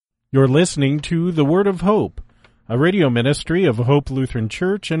You're listening to The Word of Hope, a radio ministry of Hope Lutheran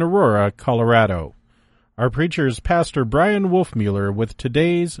Church in Aurora, Colorado. Our preacher is Pastor Brian Wolfmueller with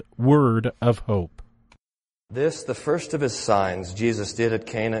today's Word of Hope. This, the first of his signs, Jesus did at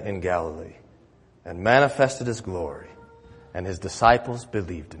Cana in Galilee, and manifested his glory, and his disciples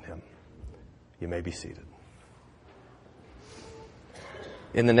believed in him. You may be seated.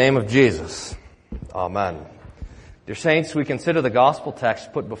 In the name of Jesus, Amen. Dear saints, we consider the gospel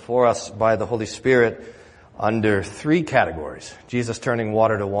text put before us by the Holy Spirit under three categories. Jesus turning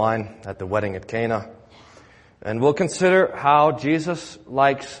water to wine at the wedding at Cana. And we'll consider how Jesus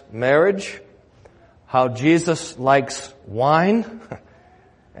likes marriage, how Jesus likes wine,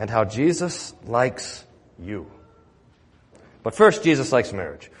 and how Jesus likes you. But first, Jesus likes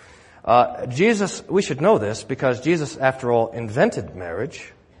marriage. We should know this because Jesus, after all, invented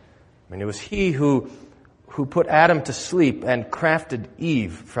marriage. I mean, it was he who put Adam to sleep and crafted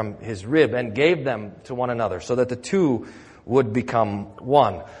Eve from his rib and gave them to one another so that the two would become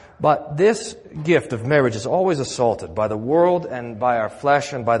one. But this gift of marriage is always assaulted by the world and by our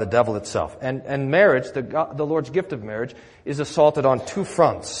flesh and by the devil itself. And marriage, the Lord's gift of marriage, is assaulted on two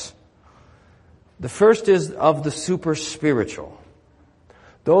fronts. The first is of the super spiritual.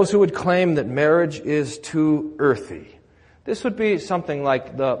 Those who would claim that marriage is too earthy. This would be something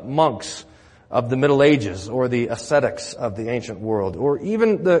like the monks of the Middle Ages or the ascetics of the ancient world, or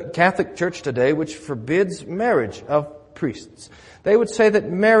even the Catholic Church today, which forbids marriage of priests. They would say that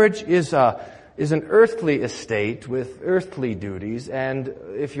marriage is an earthly estate with earthly duties, and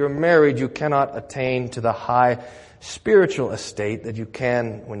if you're married, you cannot attain to the high spiritual estate that you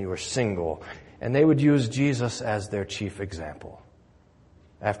can when you are single. And they would use Jesus as their chief example.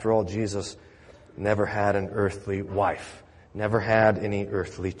 After all, Jesus never had an earthly wife, never had any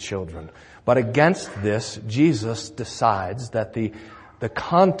earthly children. But against this, Jesus decides that the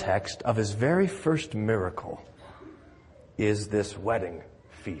context of his very first miracle is this wedding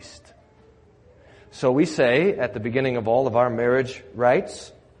feast. So we say at the beginning of all of our marriage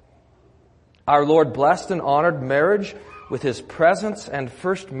rites, our Lord blessed and honored marriage with his presence and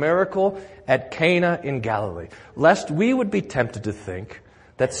first miracle at Cana in Galilee, lest we would be tempted to think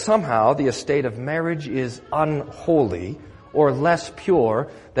that somehow the estate of marriage is unholy or less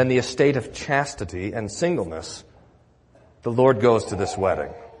pure than the estate of chastity and singleness. The Lord goes to this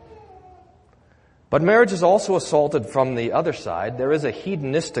wedding. But marriage is also assaulted from the other side. There is a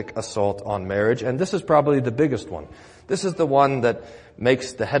hedonistic assault on marriage, and this is probably the biggest one. This is the one that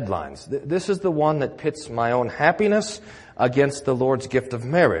makes the headlines. This is the one that pits my own happiness against the Lord's gift of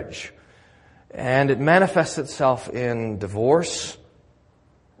marriage. And it manifests itself in divorce,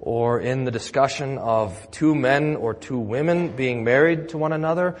 or in the discussion of two men or two women being married to one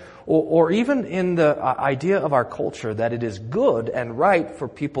another, or even in the idea of our culture that it is good and right for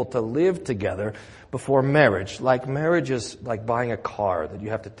people to live together before marriage. Like marriage is like buying a car that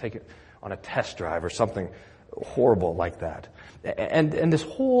you have to take it on a test drive or something horrible like that. And this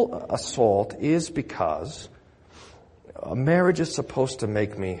whole assault is because marriage is supposed to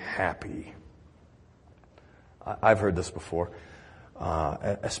make me happy. I've heard this before.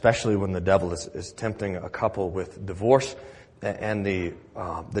 Especially when the devil is tempting a couple with divorce, and the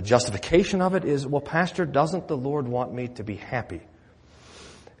justification of it is, well, Pastor, doesn't the Lord want me to be happy?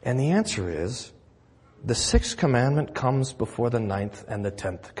 And the answer is, the 6th commandment comes before the 9th and the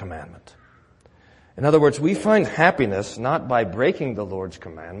 10th commandment. In other words, we find happiness not by breaking the Lord's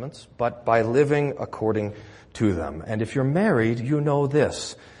commandments, but by living according to them. And if you're married, you know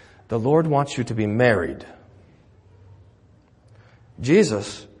this: the Lord wants you to be married.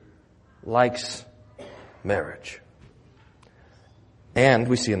 Jesus likes marriage. And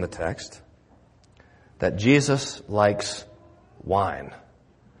we see in the text that Jesus likes wine.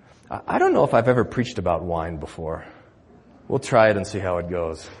 I don't know if I've ever preached about wine before. We'll try it and see how it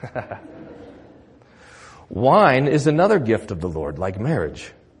goes. Wine is another gift of the Lord, like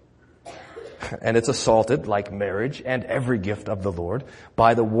marriage. And it's assaulted, like marriage and every gift of the Lord,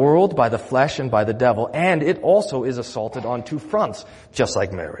 by the world, by the flesh, and by the devil. And it also is assaulted on two fronts, just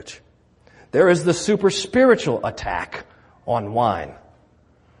like marriage. There is the super spiritual attack on wine,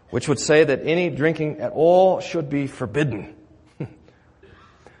 which would say that any drinking at all should be forbidden. I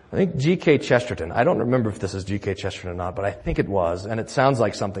think G.K. Chesterton, I don't remember if this is G.K. Chesterton or not, but I think it was, and it sounds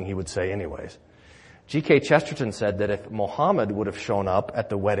like something he would say anyways. G.K. Chesterton said that if Muhammad would have shown up at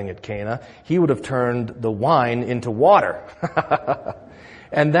the wedding at Cana, he would have turned the wine into water.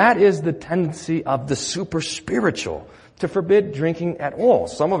 And that is the tendency of the super spiritual, to forbid drinking at all.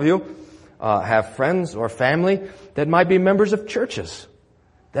 Some of you have friends or family that might be members of churches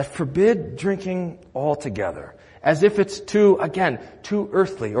that forbid drinking altogether. as if it's too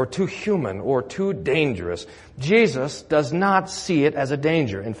earthly or too human or too dangerous. Jesus does not see it as a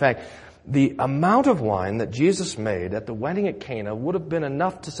danger. In fact, the amount of wine that Jesus made at the wedding at Cana would have been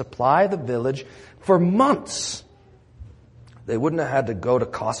enough to supply the village for months. They wouldn't have had to go to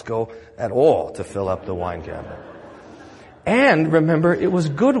Costco at all to fill up the wine cabinet. And remember, it was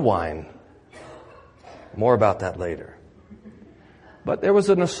good wine. More about that later. But there's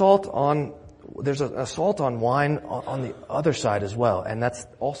an assault on wine on the other side as well, and that's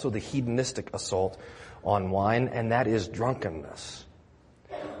also the hedonistic assault on wine, and that is drunkenness.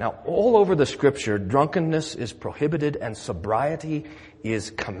 Now, all over the Scripture, drunkenness is prohibited and sobriety is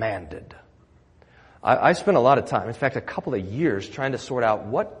commanded. I spent a lot of time, in fact, a couple of years, trying to sort out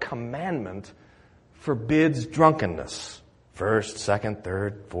what commandment forbids drunkenness. First, second,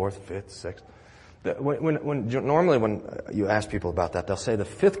 third, fourth, fifth, sixth. Normally when you ask people about that, they'll say the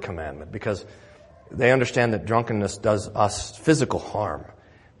fifth commandment because they understand that drunkenness does us physical harm.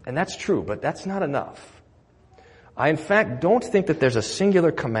 And that's true, but that's not enough. I, in fact, don't think that there's a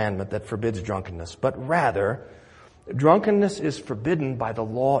singular commandment that forbids drunkenness, but rather, drunkenness is forbidden by the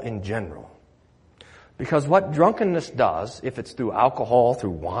law in general. Because what drunkenness does, if it's through alcohol, through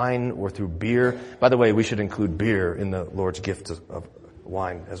wine, or through beer, by the way, we should include beer in the Lord's gift of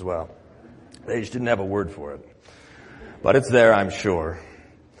wine as well. They just didn't have a word for it. But it's there, I'm sure.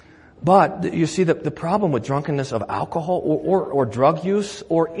 But you see, the problem with drunkenness of alcohol or drug use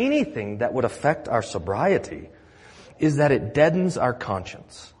or anything that would affect our sobriety is that it deadens our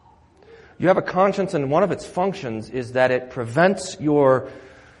conscience. You have a conscience, and one of its functions is that it prevents your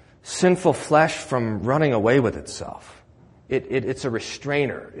sinful flesh from running away with itself. It's a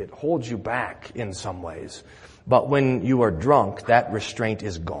restrainer. It holds you back in some ways. But when you are drunk, that restraint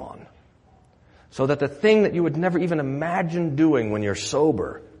is gone. So that the thing that you would never even imagine doing when you're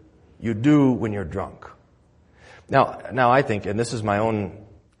sober, you do when you're drunk. Now I think, and this is my own,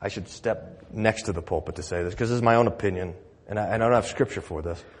 I should step next to the pulpit to say this, because this is my own opinion, and I don't have scripture for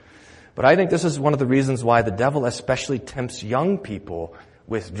this. But I think this is one of the reasons why the devil especially tempts young people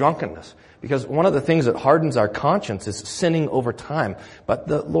with drunkenness. Because one of the things that hardens our conscience is sinning over time. But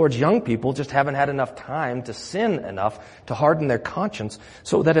the Lord's young people just haven't had enough time to sin enough to harden their conscience,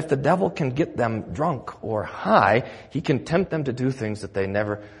 so that if the devil can get them drunk or high, he can tempt them to do things that they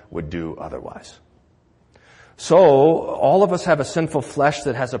never would do otherwise. So, all of us have a sinful flesh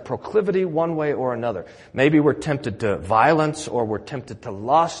that has a proclivity one way or another. Maybe we're tempted to violence, or we're tempted to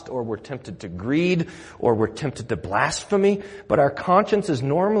lust, or we're tempted to greed, or we're tempted to blasphemy. But our conscience is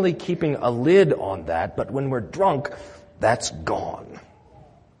normally keeping a lid on that, but when we're drunk, that's gone.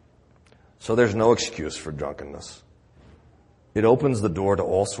 So there's no excuse for drunkenness. It opens the door to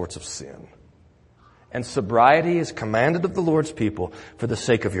all sorts of sin. And sobriety is commanded of the Lord's people for the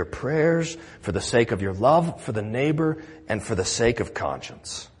sake of your prayers, for the sake of your love for the neighbor, and for the sake of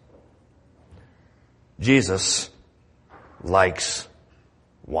conscience. Jesus likes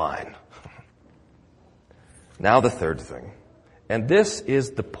wine. Now the third thing. And this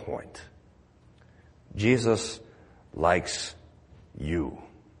is the point. Jesus likes you.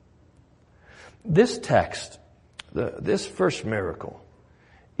 This text, this first miracle,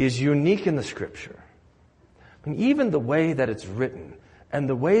 is unique in the Scripture. And even the way that it's written and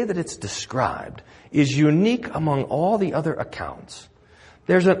the way that it's described is unique among all the other accounts.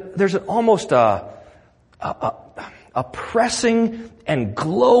 There's almost a pressing and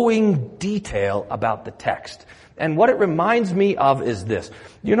glowing detail about the text. And what it reminds me of is this.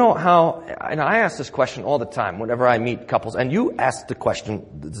 You know how, and I ask this question all the time whenever I meet couples, and you ask the question,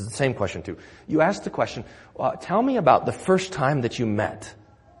 this is the same question too. You ask the question, tell me about the first time that you met.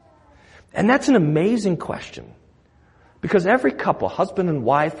 And that's an amazing question. Because every couple, husband and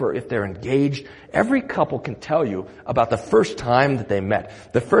wife, or if they're engaged, every couple can tell you about the first time that they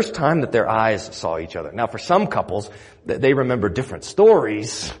met, the first time that their eyes saw each other. Now, for some couples, they remember different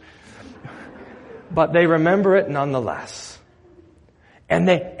stories, but they remember it nonetheless. And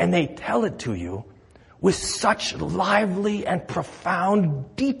they tell it to you with such lively and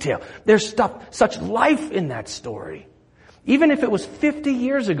profound detail. There's such life in that story. Even if it was 50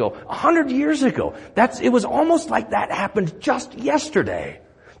 years ago, 100 years ago, it was almost like that happened just yesterday.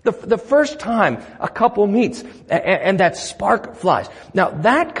 The first time a couple meets and that spark flies. Now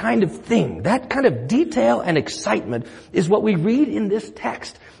that kind of thing, that kind of detail and excitement is what we read in this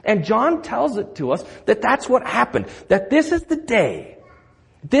text. And John tells it to us that that's what happened. That this is the day,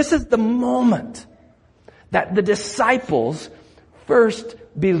 this is the moment that the disciples first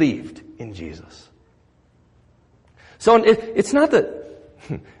believed in Jesus. So it's not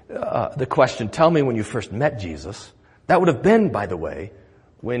the question, tell me when you first met Jesus. That would have been, by the way,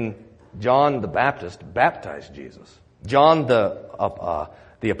 when John the Baptist baptized Jesus. John the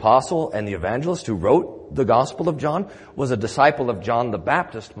apostle and the evangelist who wrote the Gospel of John was a disciple of John the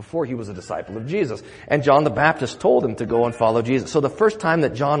Baptist before he was a disciple of Jesus. And John the Baptist told him to go and follow Jesus. So the first time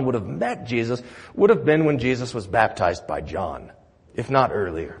that John would have met Jesus would have been when Jesus was baptized by John, if not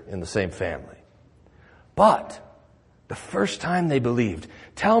earlier, in the same family. But the first time they believed,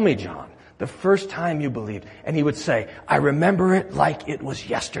 tell me, John, the first time you believed. And he would say, I remember it like it was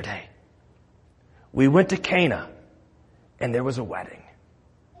yesterday. We went to Cana and there was a wedding.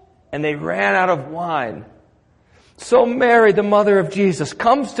 And they ran out of wine. So Mary, the mother of Jesus,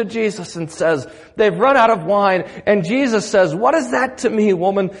 comes to Jesus and says, they've run out of wine. And Jesus says, what is that to me,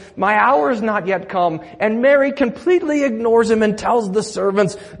 woman? My hour is not yet come. And Mary completely ignores him and tells the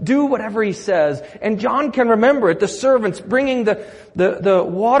servants, do whatever he says. And John can remember it, the servants bringing the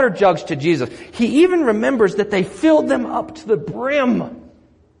water jugs to Jesus. He even remembers that they filled them up to the brim.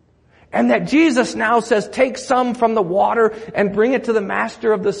 And that Jesus now says, take some from the water and bring it to the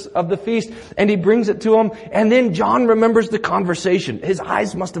master of the feast. And he brings it to him. And then John remembers the conversation. His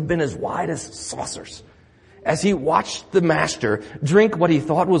eyes must have been as wide as saucers as he watched the master drink what he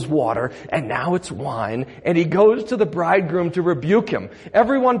thought was water, and now it's wine. And he goes to the bridegroom to rebuke him.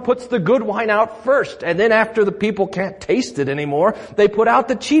 Everyone puts the good wine out first. And then after the people can't taste it anymore, they put out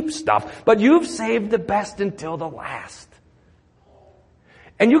the cheap stuff. But you've saved the best until the last.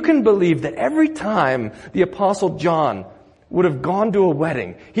 And you can believe that every time the Apostle John would have gone to a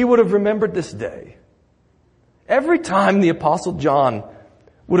wedding, he would have remembered this day. Every time the Apostle John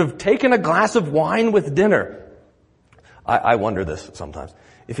would have taken a glass of wine with dinner, I wonder this sometimes,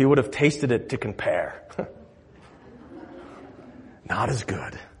 if he would have tasted it to compare. Not as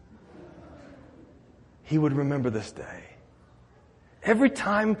good. He would remember this day. Every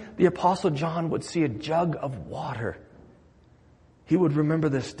time the Apostle John would see a jug of water, he would remember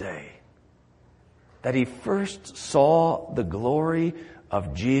this day that he first saw the glory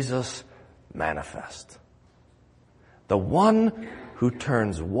of Jesus manifest. The one who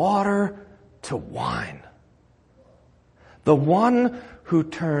turns water to wine. The one who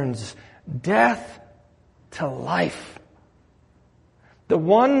turns death to life. The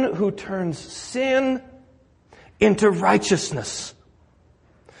one who turns sin into righteousness.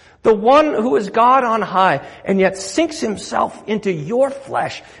 The one who is God on high and yet sinks himself into your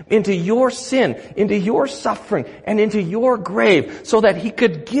flesh, into your sin, into your suffering, and into your grave so that he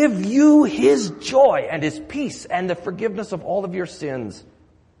could give you his joy and his peace and the forgiveness of all of your sins.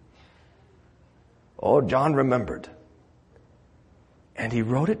 Oh, John remembered. And he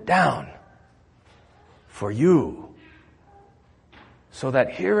wrote it down for you so that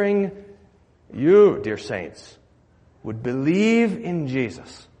hearing you, dear saints, would believe in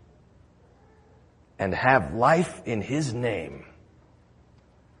Jesus and have life in his name.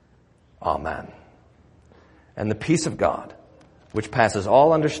 Amen. And the peace of God, which passes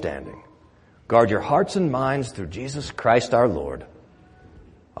all understanding, guard your hearts and minds through Jesus Christ our Lord.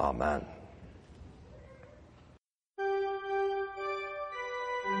 Amen.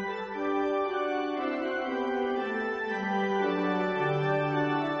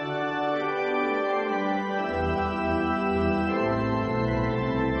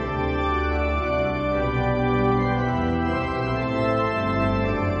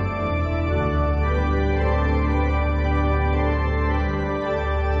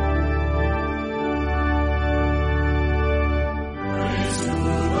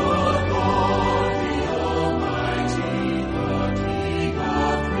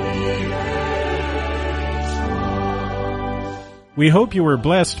 We hope you were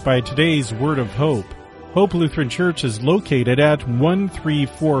blessed by today's Word of Hope. Hope Lutheran Church is located at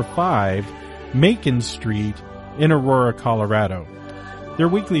 1345 Macon Street in Aurora, Colorado. Their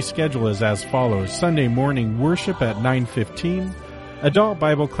weekly schedule is as follows: Sunday morning worship at 9:15, adult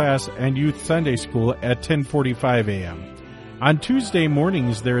Bible class and youth Sunday school at 10:45 a.m. On Tuesday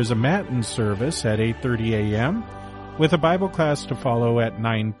mornings there is a Matin service at 8:30 a.m. with a Bible class to follow at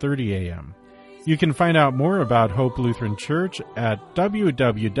 9:30 a.m. You can find out more about Hope Lutheran Church at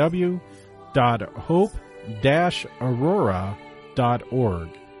www.hope-aurora.org.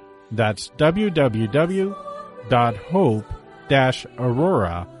 That's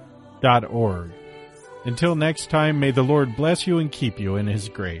www.hope-aurora.org. Until next time, may the Lord bless you and keep you in his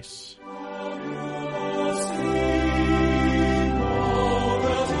grace.